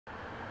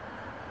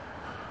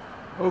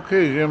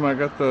Okay, Jim, I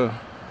got the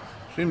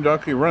steam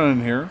donkey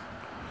running here.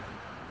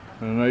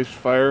 A nice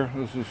fire.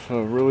 This is a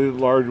really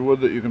large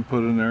wood that you can put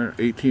in there,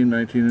 18,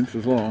 19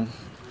 inches long.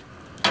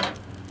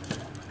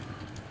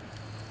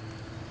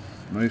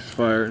 Nice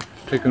fire. It's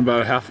taken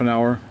about a half an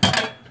hour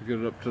to get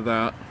it up to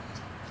that,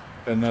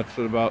 and that's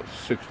at about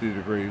 60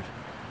 degrees.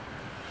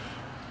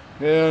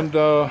 And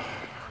a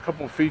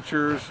couple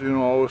features,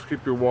 always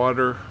keep your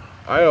water.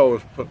 I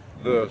always put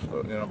this,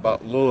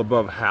 about a little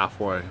above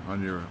halfway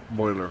on your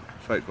boiler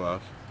sight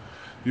glass.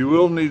 You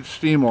will need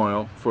steam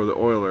oil for the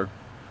oiler.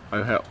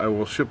 I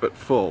will ship it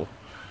full.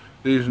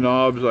 These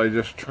knobs, I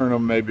just turn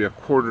them maybe a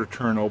quarter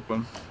turn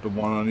open, the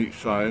one on each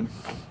side.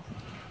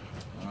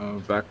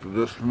 Back to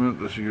this a minute.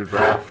 This is your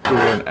draft door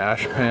and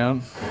ash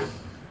pan.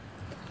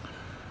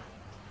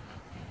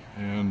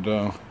 And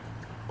of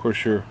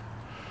course your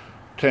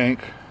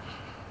tank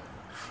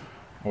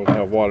will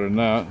have water in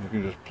that. You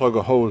can just plug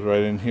a hose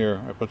right in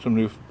here. I put some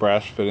new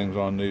brass fittings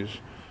on these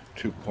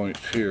 2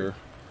 points here.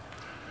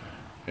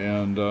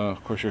 And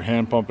of course your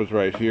hand pump is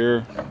right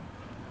here.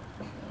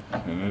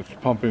 And it's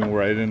pumping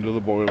right into the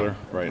boiler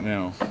right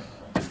now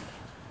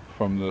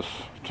from this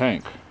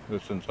tank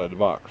that's inside the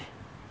box.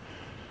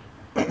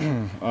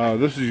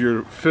 This is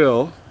your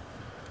fill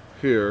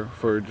here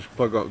for just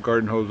plug a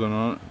garden hose in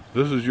on it.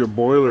 This is your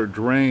boiler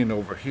drain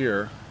over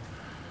here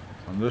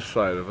on this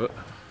side of it.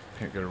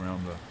 Can't get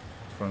around the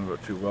front of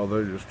it too well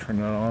there. Just turn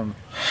that on.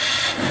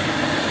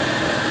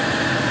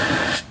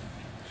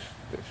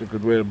 It's a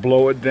good way to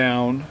blow it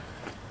down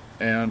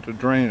and to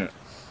drain it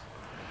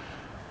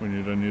when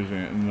you're done using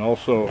it. And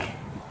also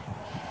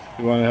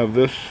you want to have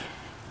this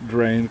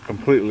drained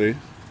completely.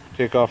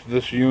 Take off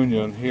this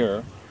union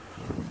here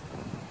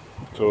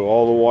so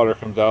all the water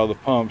comes out of the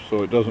pump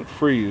so it doesn't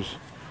freeze.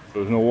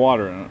 There's no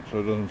water in it so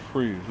it doesn't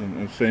freeze,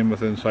 and same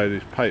with inside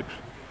these pipes.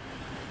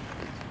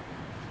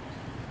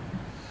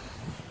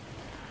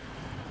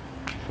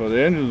 So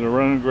the engines are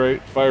running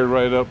great, fired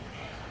right up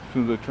as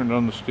soon as I turned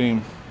on the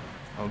steam.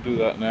 I'll do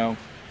that now.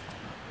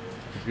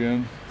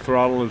 Again,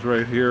 throttle is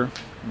right here.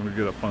 I'm going to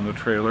get up on the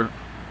trailer.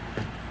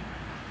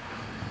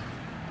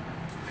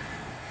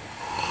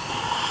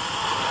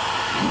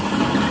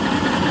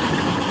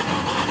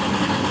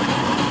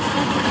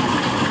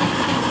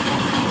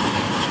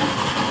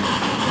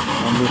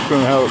 I'm just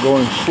going to have it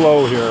going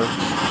slow here.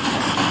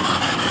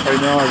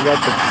 Right now I've got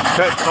the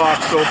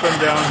petcocks open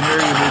down here.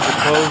 You need to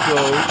close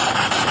those.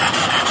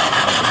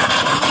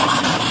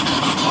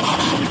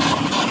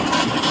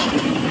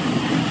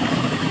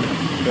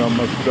 See how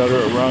much better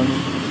it runs.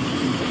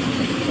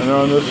 And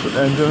on this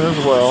engine as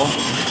well.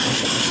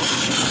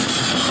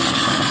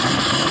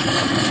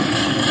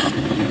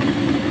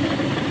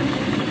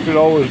 You should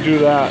always do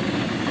that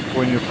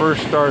when you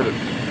first start it,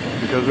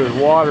 because there's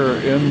water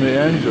in the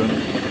engine,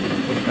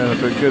 and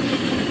if it gets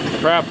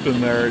trapped in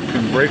there, it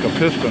can break a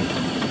piston.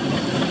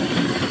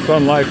 It's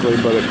unlikely,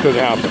 but it could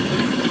happen.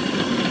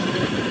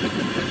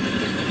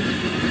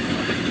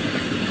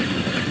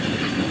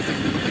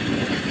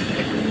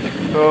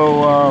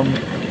 So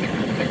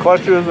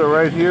clutches are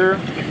right here.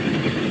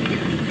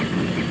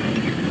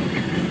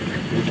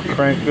 Just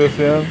crank this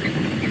in.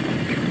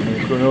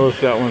 And you'll notice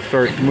that one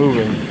starts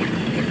moving.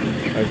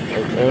 I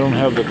don't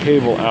have the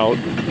cable out.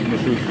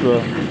 This is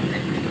the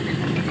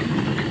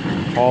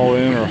haul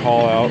in or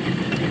haul out.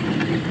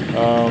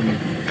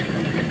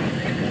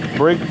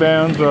 Brake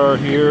bands are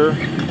here.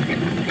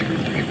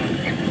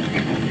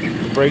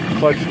 Brake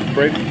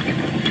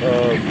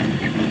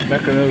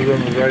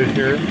mechanism is right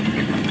here.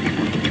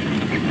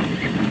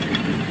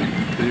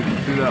 So you can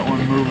see that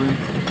one moving.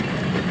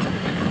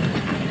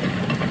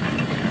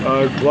 A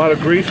lot of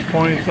grease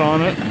points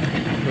on it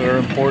that are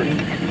important.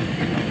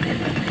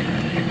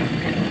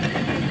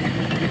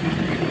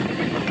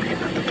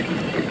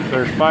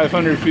 There's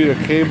 500 feet of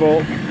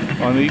cable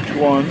on each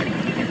one.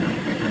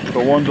 So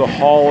one to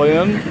haul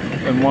in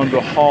and one to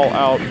haul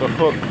out the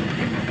hook.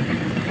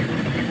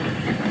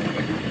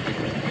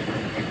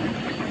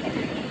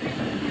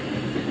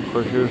 Of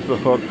course, here's the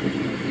hook.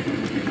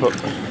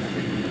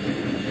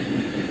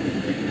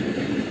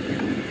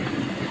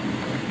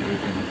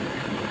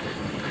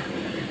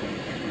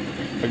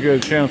 If I get a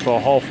chance, I'll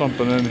haul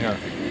something in here.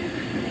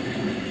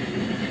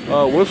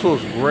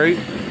 Whistle's great.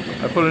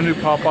 I put a new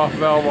pop-off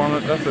valve on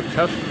it. That's a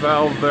test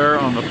valve there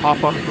on the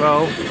pop-off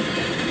valve,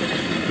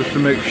 just to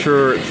make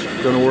sure it's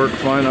going to work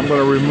fine. I'm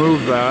going to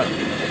remove that,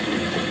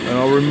 and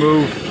I'll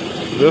remove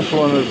this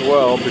one as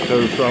well,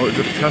 because I'm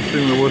just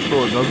testing the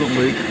whistle. It doesn't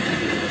leak.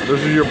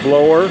 This is your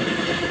blower.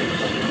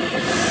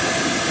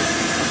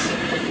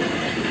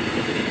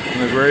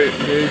 And the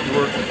gauge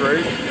works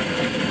great.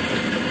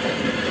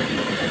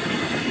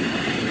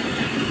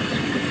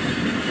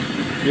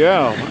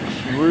 Yeah,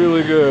 looks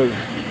really good.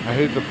 I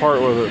hate to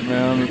part with it,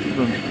 man. It's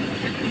been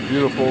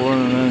beautiful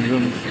running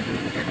engines.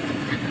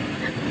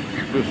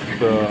 Just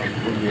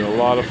would be a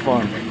lot of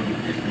fun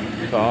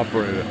to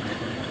operate it.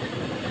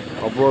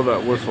 I'll blow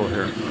that whistle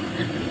here.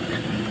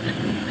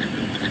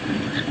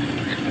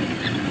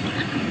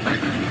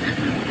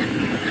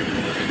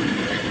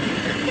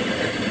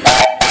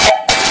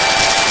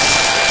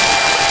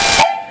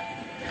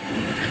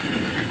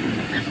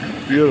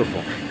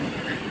 beautiful.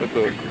 With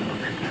the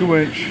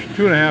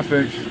 2.5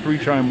 inch,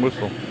 3-chime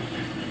whistle.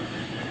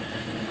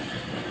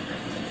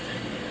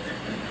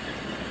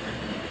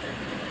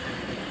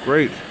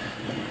 Great.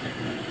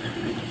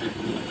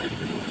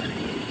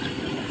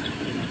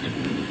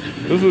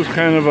 This is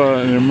kind of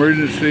an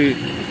emergency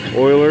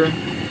oiler.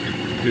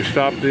 You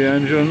stop the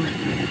engine,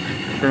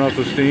 turn off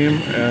the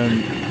steam,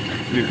 and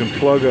you can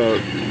plug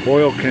a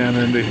oil can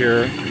into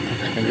here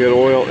and get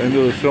oil into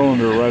the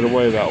cylinder right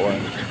away that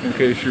way, in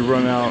case you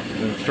run out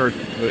and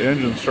the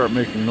engines start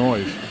making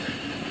noise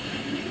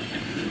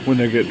when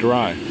they get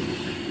dry.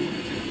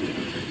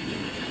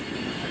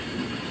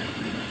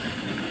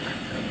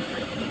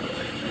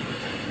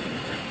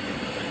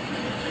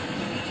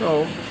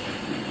 So,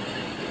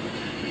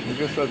 I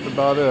guess that's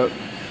about it.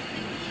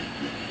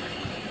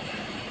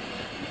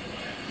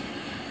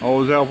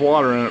 Always have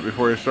water in it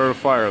before you start a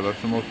fire.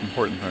 That's the most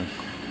important thing.